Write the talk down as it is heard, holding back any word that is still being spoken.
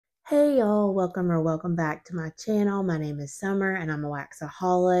Hey y'all, welcome back to my channel. My name is Summer and I'm a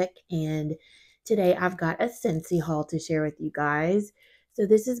waxaholic, and today I've got a Scentsy haul to share with you guys. So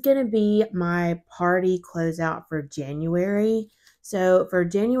this is going to be my party closeout for January. So for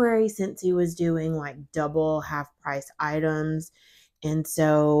January, Scentsy was doing like double half price items, and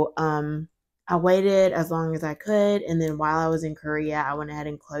so I waited as long as I could, and then while I was in Korea, I went ahead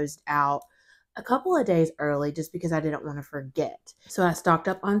and closed out a couple of days early just because I didn't want to forget. So I stocked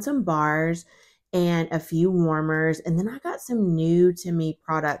up on some bars and a few warmers, and then I got some new to me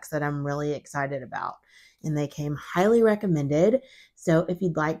products that I'm really excited about, and they came highly recommended. So if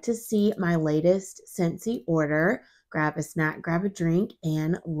you'd like to see my latest Scentsy order, grab a snack, grab a drink,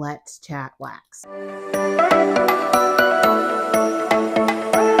 and let's chat wax.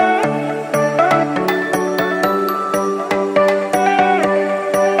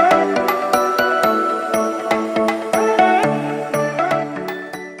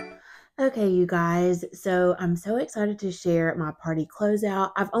 Okay, you guys, so I'm so excited to share my party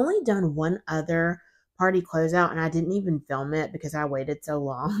closeout. I've only done one other party closeout and I didn't even film it because I waited so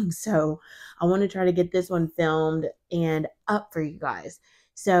long. So I want to try to get this one filmed and up for you guys.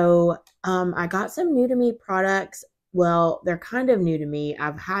 So I got some new to me products. Well, they're kind of new to me.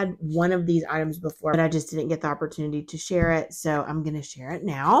 I've had one of these items before, but I just didn't get the opportunity to share it. So I'm going to share it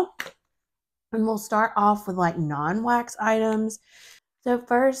now. And we'll start off with like non-wax items. So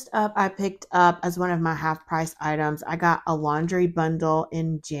first up, I picked up as one of my half price items, I got a laundry bundle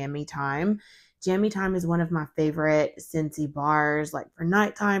in Jammy Time. Jammy Time is one of my favorite Scentsy bars, like for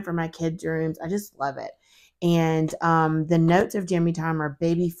nighttime, for my kids' rooms. I just love it. And the notes of Jammy Time are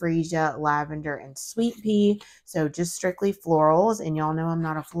baby freesia, lavender, and sweet pea. So just strictly florals. And y'all know I'm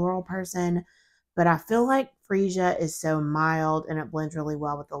not a floral person, but I feel like freesia is so mild and it blends really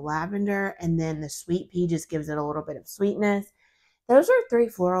well with the lavender. And then the sweet pea just gives it a little bit of sweetness. Those are three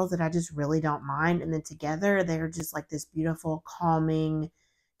florals that I just really don't mind. And then together, they're just like this beautiful, calming,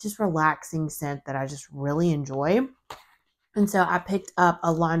 just relaxing scent that I just really enjoy. And so I picked up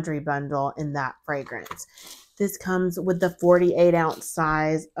a laundry bundle in that fragrance. This comes with the 48-ounce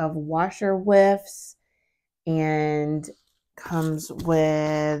size of washer whiffs and comes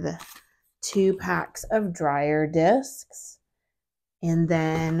with 2 packs of dryer discs. And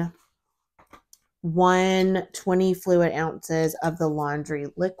then 120 fluid ounces of the laundry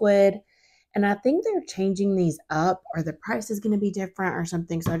liquid. And I think they're changing these up, or the price is going to be different or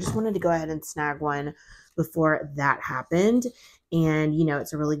something. So I just wanted to go ahead and snag one before that happened. And, you know,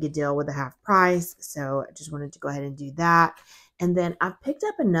 it's a really good deal with a half price. So I just wanted to go ahead and do that. And then I picked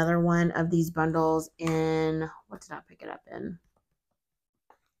up another one of these bundles in, what did I pick it up in?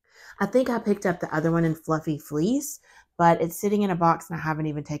 I think I picked up the other one in Fluffy Fleece, but it's sitting in a box and I haven't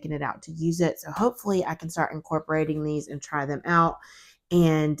even taken it out to use it. So hopefully I can start incorporating these and try them out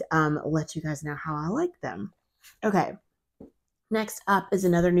and let you guys know how I like them. Okay. Next up is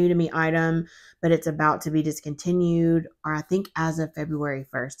another new to me item, but it's about to be discontinued, or I think as of February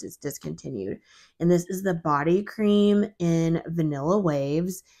 1st, it's discontinued. And this is the body cream in Vanilla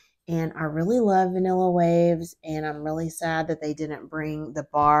Waves. And I really love Vanilla Waves, and I'm really sad that they didn't bring the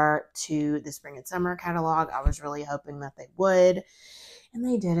bar to the spring and summer catalog. I was really hoping that they would, and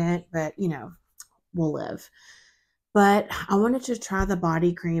they didn't, but you know, we'll live. But I wanted to try the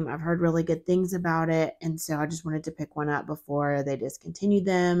body cream. I've heard really good things about it, and so I just wanted to pick one up before they discontinued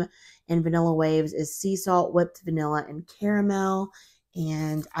them. And Vanilla Waves is sea salt, whipped vanilla, and caramel.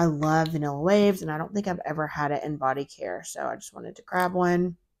 And I love Vanilla Waves, and I don't think I've ever had it in body care, so I just wanted to grab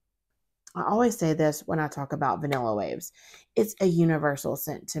one. I always say this when I talk about Vanilla Waves. It's a universal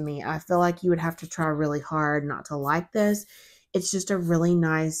scent to me. I feel like you would have to try really hard not to like this. It's just a really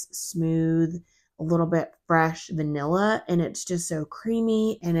nice, smooth, a little bit fresh vanilla, and it's just so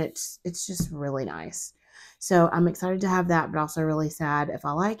creamy, and it's just really nice. So I'm excited to have that, but also really sad if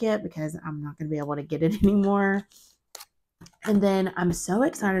I like it because I'm not going to be able to get it anymore. And then I'm so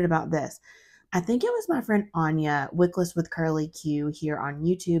excited about this. I think it was my friend Anya, Wickless with Curly Q, here on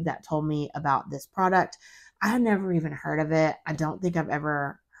YouTube that told me about this product. I had never even heard of it. I don't think I've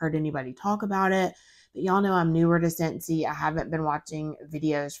ever heard anybody talk about it. But y'all know I'm newer to Scentsy. I haven't been watching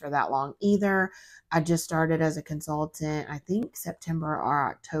videos for that long either. I just started as a consultant, I think September or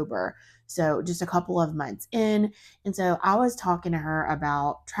October. So just a couple of months in. And so I was talking to her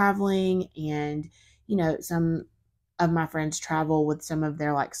about traveling, and, you know, some of my friends travel with some of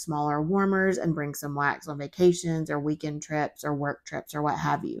their like smaller warmers and bring some wax on vacations or weekend trips or work trips or what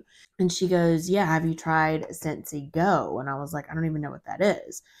have you. And she goes, yeah, have you tried Scentsy Go? And I was like, I don't even know what that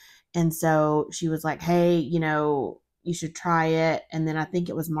is. And so she was like, hey, you know, you should try it. And then I think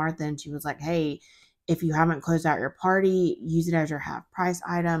it was Martha, and she was like, hey, if you haven't closed out your party, use it as your half price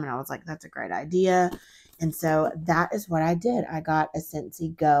item. And I was like, that's a great idea. And so that is what I did. I got a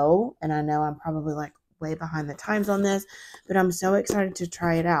Scentsy Go, and I know I'm probably like way behind the times on this, but I'm so excited to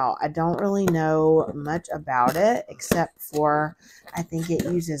try it out. I don't really know much about it except for I think it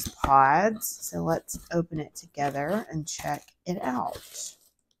uses pods. So let's open it together and check it out.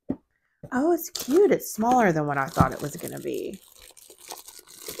 Oh, it's cute. It's smaller than what I thought it was going to be.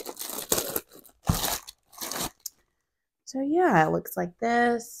 So yeah, it looks like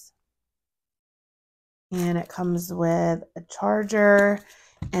this. And it comes with a charger.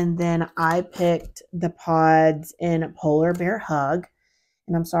 And then I picked the pods in Polar Bear Hug.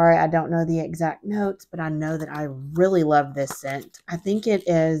 And I'm sorry, I don't know the exact notes, but I know that I really love this scent. I think it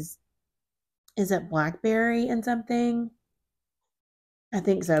is it blackberry and something? I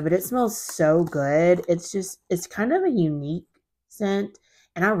think so, but it smells so good. It's kind of a unique scent.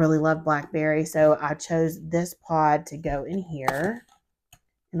 And I really love blackberry, so I chose this pod to go in here.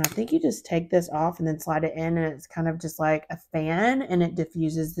 And I think you just take this off and then slide it in, and it's kind of just like a fan, and it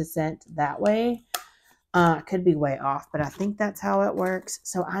diffuses the scent that way. Could be way off, but I think that's how it works.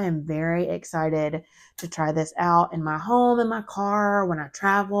 So I am very excited to try this out in my home, in my car, when I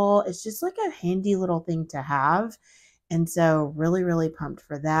travel. It's just like a handy little thing to have. And so really, really pumped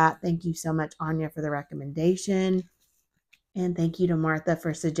for that. Thank you so much, Anya, for the recommendation. And thank you to Martha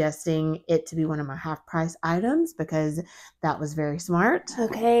for suggesting it to be one of my half price items, because that was very smart.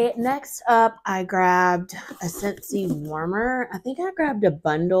 Okay, next up, I grabbed a Scentsy warmer. I think I grabbed a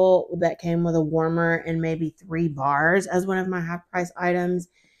bundle that came with a warmer and maybe 3 bars as one of my half price items.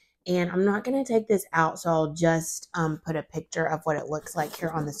 And I'm not going to take this out, so I'll just put a picture of what it looks like here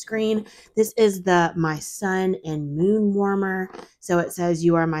on the screen. This is the My Sun and Moon warmer. So it says,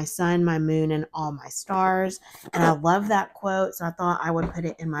 "You are my sun, my moon, and all my stars." And I love that quote, so I thought I would put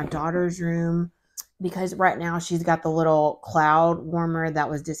it in my daughter's room, because right now she's got the little cloud warmer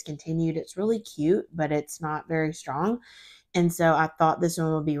that was discontinued. It's really cute, but it's not very strong. And so I thought this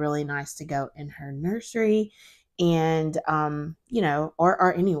one would be really nice to go in her nursery, and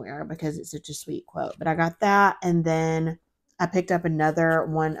or anywhere, because it's such a sweet quote. But I got that, and then I picked up another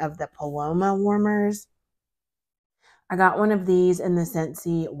one of the Paloma warmers. I got one of these in the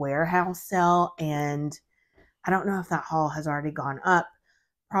Scentsy warehouse sale, and I don't know if that haul has already gone up.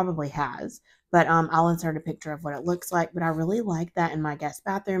 Probably has, but I'll insert a picture of what it looks like. But I really like that in my guest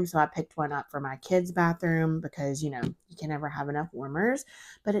bathroom, so I picked one up for my kids' bathroom, because you can never have enough warmers.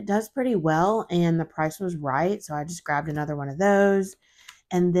 But it does pretty well, and the price was right, so I just grabbed another one of those.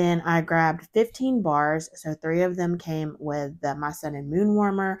 And then I grabbed 15 bars, so 3 of them came with the My Sun and Moon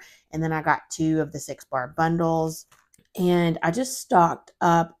warmer, and then I got 2 of the 6-bar bundles. And I just stocked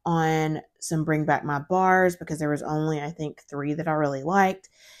up on some Bring Back My bars, because there was only, I think, 3 that I really liked.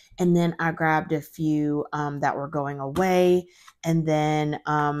 And then I grabbed a few that were going away, and then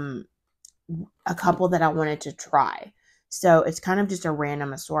a couple that I wanted to try. So it's kind of just a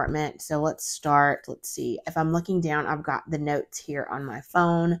random assortment. So let's start. Let's see. If I'm looking down, I've got the notes here on my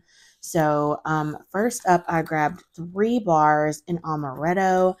phone. So first up, I grabbed 3 bars in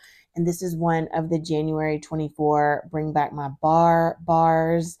amaretto. And this is one of the January 24 Bring Back My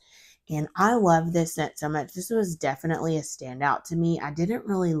bars. And I love this scent so much. This was definitely a standout to me. I didn't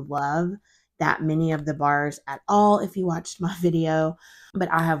really love that many of the bars at all, if you watched my video,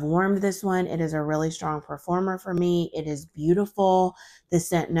 but I have warmed this one. It is a really strong performer for me. It is beautiful. The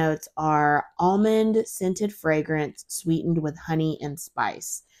scent notes are almond scented fragrance sweetened with honey and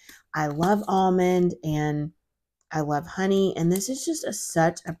spice. I love almond and I love honey, and this is just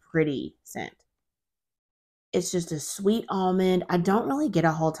such a pretty scent. It's just a sweet almond. I don't really get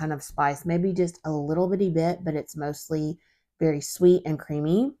a whole ton of spice, maybe just a little bitty bit, but it's mostly very sweet and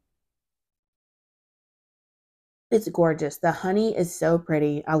creamy. It's gorgeous. The honey is so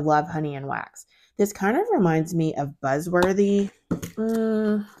pretty. I love honey and wax. This kind of reminds me of Buzzworthy.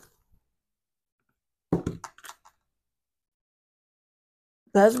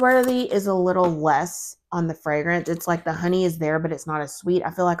 Buzzworthy is a little less on the fragrance. It's like the honey is there, but it's not as sweet.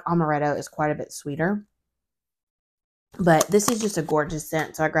 I feel like amaretto is quite a bit sweeter. But this is just a gorgeous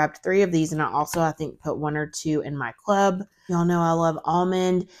scent. So I grabbed 3 of these, and I also, I think, put 1 or 2 in my club. Y'all know I love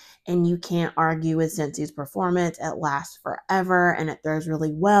almond, and you can't argue with Scentsy's performance. It lasts forever, and it throws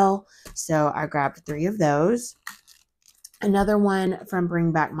really well. So I grabbed 3 of those. Another one from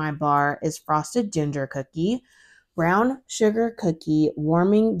Bring Back My bar is Frosted Ginger Cookie. Brown sugar cookie,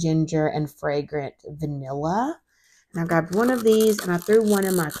 warming ginger, and fragrant vanilla. And I grabbed 1 of these, and I threw 1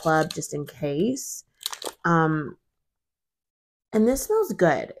 in my club just in case. And this smells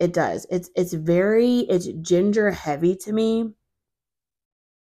good. It does. It's ginger heavy to me.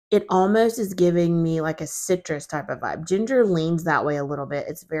 it almost is giving me like a citrus type of vibe. Ginger leans that way a little bit.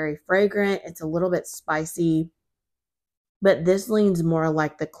 It's very fragrant. It's a little bit spicy, but this leans more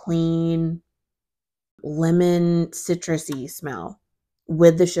like the clean lemon citrusy smell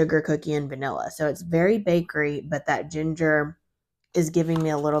with the sugar cookie and vanilla. So it's very bakery, but that ginger is giving me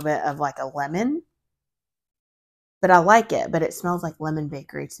a little bit of like a lemon. But I like it, but it smells like lemon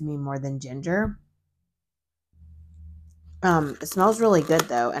bakery to me more than ginger. It smells really good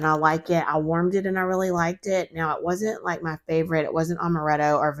though, and I like it. I warmed it and I really liked it. Now, it wasn't like my favorite. It wasn't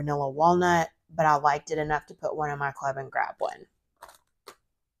amaretto or vanilla walnut, but I liked it enough to put one in my club and grab one.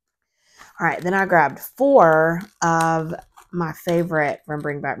 All right, then I grabbed 4 of my favorite from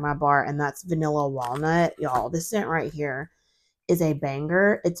Bring Back My Bar, and that's vanilla walnut. Y'all, this scent right here is a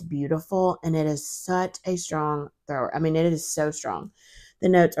banger. It's beautiful, and it is such a strong thrower. I mean, it is so strong. The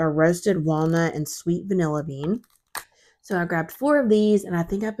notes are roasted walnut and sweet vanilla bean. So I grabbed 4 of these, and I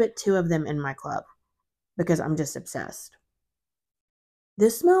think I put 2 of them in my club because I'm just obsessed.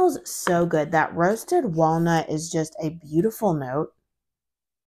 This smells so good. That roasted walnut is just a beautiful note.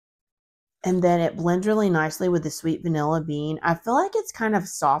 And then it blends really nicely with the sweet vanilla bean. I feel like it's kind of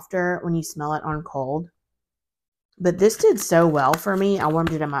softer when you smell it on cold. But this did so well for me. I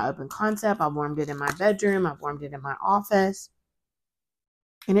warmed it in my open concept. I warmed it in my bedroom. I warmed it in my office.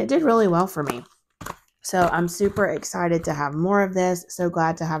 And it did really well for me. So I'm super excited to have more of this. So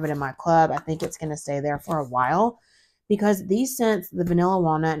glad to have it in my club. I think it's going to stay there for a while because these scents, the vanilla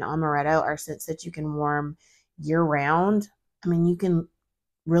walnut and amaretto, are scents that you can warm year round. I mean, you can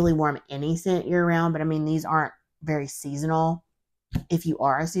really warm any scent year round, but I mean, these aren't very seasonal if you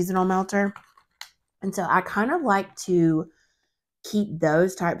are a seasonal melter. And so I kind of like to keep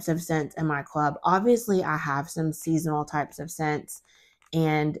those types of scents in my club. Obviously, I have some seasonal types of scents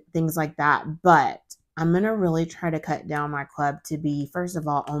and things like that, but I'm going to really try to cut down my club to be, first of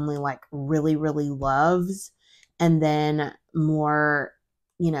all, only like really, really loves, and then more,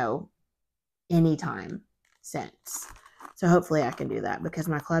 anytime scents. So hopefully I can do that because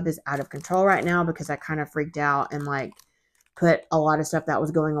my club is out of control right now because I kind of freaked out and like put a lot of stuff that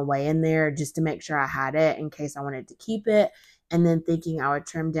was going away in there just to make sure I had it in case I wanted to keep it. And then thinking I would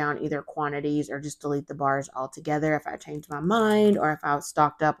trim down either quantities or just delete the bars altogether if I changed my mind or if I was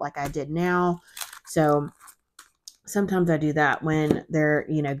stocked up like I did now. So sometimes I do that when they're,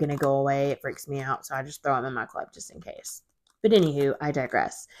 going to go away. It freaks me out. So I just throw them in my club just in case. But anywho, I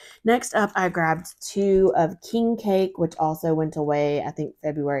digress. Next up, I grabbed 2 of King Cake, which also went away, I think,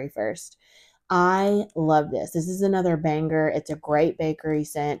 February 1st. I love this. This is another banger. It's a great bakery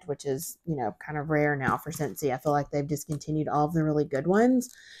scent, which is, kind of rare now for Scentsy. I feel like they've discontinued all of the really good ones.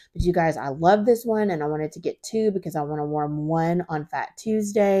 But you guys, I love this one, and I wanted to get 2 because I want to warm one on Fat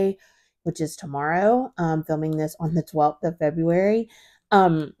Tuesday, which is tomorrow. I'm filming this on the 12th of February.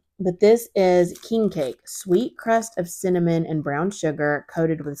 But this is King Cake, sweet crust of cinnamon and brown sugar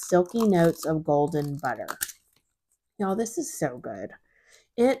coated with silky notes of golden butter. Y'all, this is so good.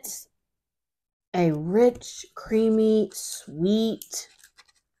 It's a rich, creamy, sweet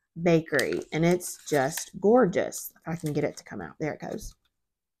bakery, and it's just gorgeous. If I can get it to come out. There it goes.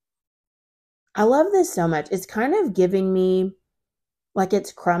 I love this so much. It's kind of giving me like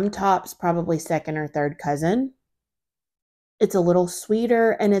it's Crumb Top's probably second or third cousin. It's a little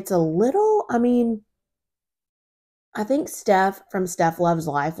sweeter, and it's a little, I think Steph from Steph Loves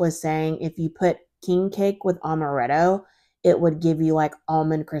Life was saying if you put King Cake with amaretto, it would give you like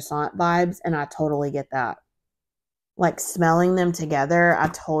almond croissant vibes, and I totally get that. Like smelling them together, I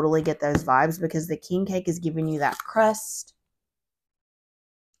totally get those vibes because the King Cake is giving you that crust.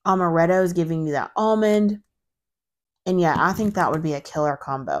 Amaretto is giving you that almond. And yeah, I think that would be a killer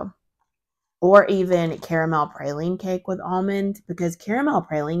combo. Or even caramel praline cake with almond, because caramel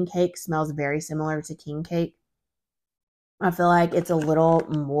praline cake smells very similar to King Cake. I feel like it's a little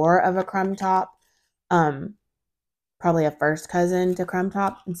more of a Crumb Top. Probably a first cousin to Crumb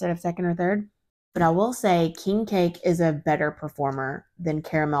Top instead of second or third. But I will say King Cake is a better performer than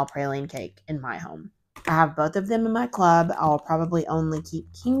caramel praline cake in my home. I have both of them in my club. I'll probably only keep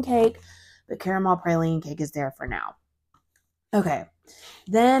King Cake, but caramel praline cake is there for now. Okay,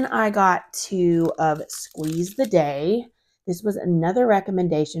 then I got 2 of Squeeze the Day. This was another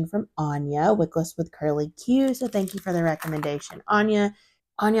recommendation from Anya, Wickless with Curly Q. So thank you for the recommendation, Anya.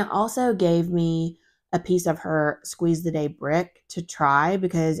 Anya also gave me a piece of her Squeeze the Day brick to try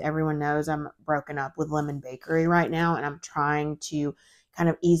because everyone knows I'm broken up with Lemon Bakery right now, and I'm trying to kind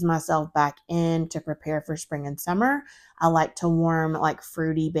of ease myself back in to prepare for spring and summer. I like to warm like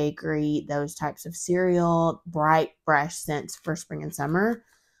fruity bakery, those types of cereal, bright, fresh scents for spring and summer.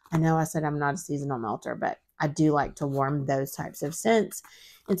 I know I said I'm not a seasonal melter, but I do like to warm those types of scents.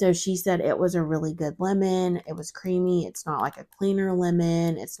 And so she said it was a really good lemon. It was creamy. It's not like a cleaner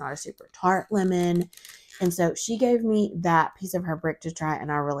lemon. It's not a super tart lemon. And so she gave me that piece of her brick to try,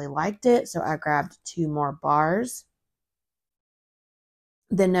 and I really liked it. So I grabbed 2 more bars.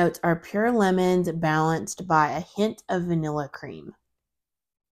 The notes are pure lemons balanced by a hint of vanilla cream.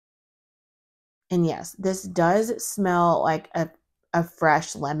 And yes, this does smell like a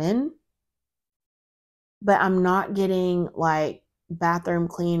fresh lemon, but I'm not getting like bathroom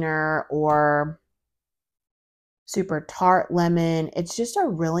cleaner or super tart lemon. It's just a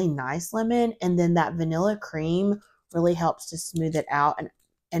really nice lemon. And then that vanilla cream really helps to smooth it out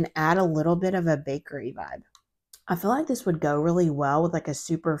and add a little bit of a bakery vibe. I feel like this would go really well with like a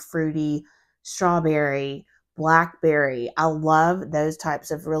super fruity strawberry, blackberry. I love those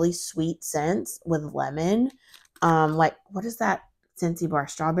types of really sweet scents with lemon. Like what is that Scentsy bar?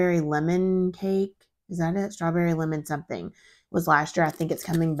 Strawberry lemon cake? Is that it? Strawberry lemon something. It was last year. I think it's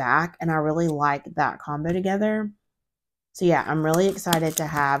coming back, and I really like that combo together. So yeah, I'm really excited to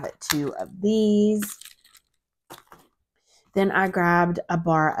have 2 of these. Then I grabbed a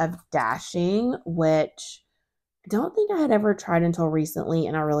bar of Dashing, which I don't think I had ever tried until recently,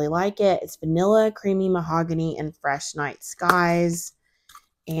 and I really like it. It's vanilla, creamy mahogany, and fresh night skies.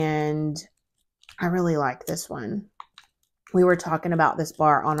 And I really like this one. We were talking about this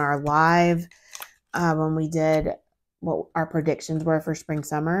bar on our live when we did what our predictions were for spring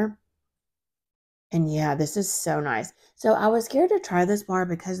summer. And yeah, this is so nice. So I was scared to try this bar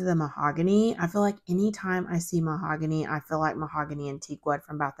because of the mahogany. I feel like anytime I see mahogany, I feel like mahogany and teak wood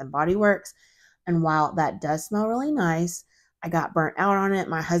from Bath and Body Works. And while that does smell really nice, I got burnt out on it.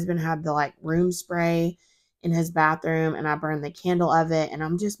 My husband had the like room spray in his bathroom, and I burned the candle of it, and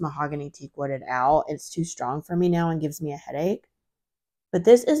I'm just mahogany teak wooded out. It's too strong for me now and gives me a headache. But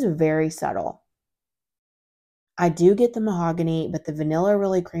this is very subtle. I do get the mahogany, but the vanilla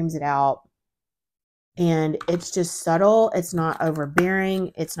really creams it out. And it's just subtle. It's not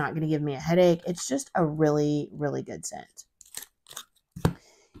overbearing. It's not going to give me a headache. It's just a really, really good scent.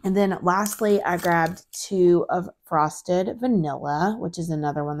 And then lastly, I grabbed 2 of Frosted Vanilla, which is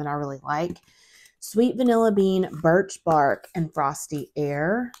another one that I really like. Sweet Vanilla Bean, Birch Bark, and Frosty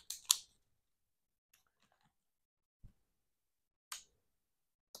Air.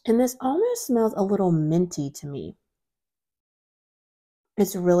 And this almost smells a little minty to me.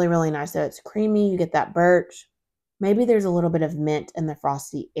 It's really, really nice. So it's creamy. You get that birch. Maybe there's a little bit of mint in the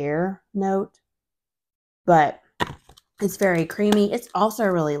Frosty Air note, but it's very creamy. It's also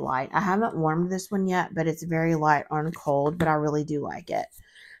really light. I haven't warmed this one yet, but it's very light on cold, but I really do like it.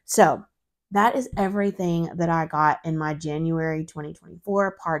 So that is everything that I got in my January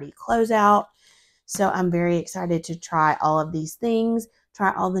 2024 party closeout. So I'm very excited to try all of these things,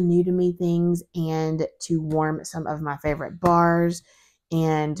 try all the new to me things, and to warm some of my favorite bars.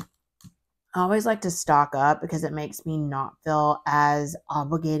 And I always like to stock up because it makes me not feel as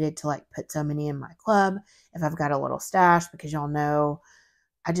obligated to like put so many in my club if I've got a little stash, because y'all know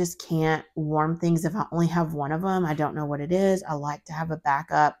I just can't warm things if I only have one of them. I don't know what it is. I like to have a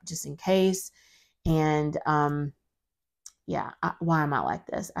backup just in case. And yeah, why am I like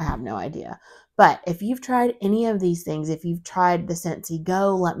this? I have no idea. But if you've tried any of these things, if you've tried the Scentsy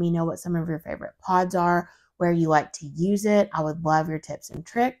Go, let me know what some of your favorite pods are, where you like to use it. I would love your tips and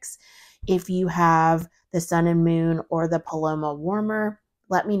tricks. If you have the Sun and Moon or the Paloma Warmer,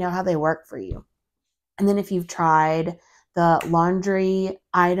 let me know how they work for you. And then if you've tried the laundry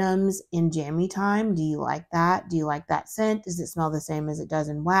items in Jammy Time, do you like that? Do you like that scent? Does it smell the same as it does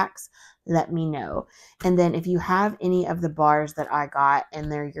in wax? Let me know. And then if you have any of the bars that I got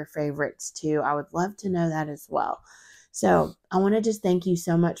and they're your favorites too, I would love to know that as well. So I want to just thank you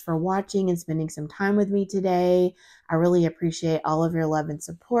so much for watching and spending some time with me today. I really appreciate all of your love and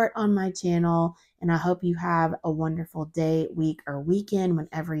support on my channel, and I hope you have a wonderful day, week, or weekend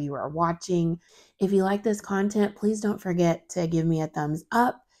whenever you are watching. If you like this content, please don't forget to give me a thumbs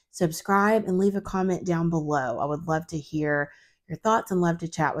up, subscribe, and leave a comment down below. I would love to hear your thoughts and love to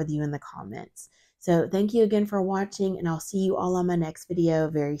chat with you in the comments. So thank you again for watching, and I'll see you all on my next video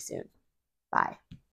very soon. Bye.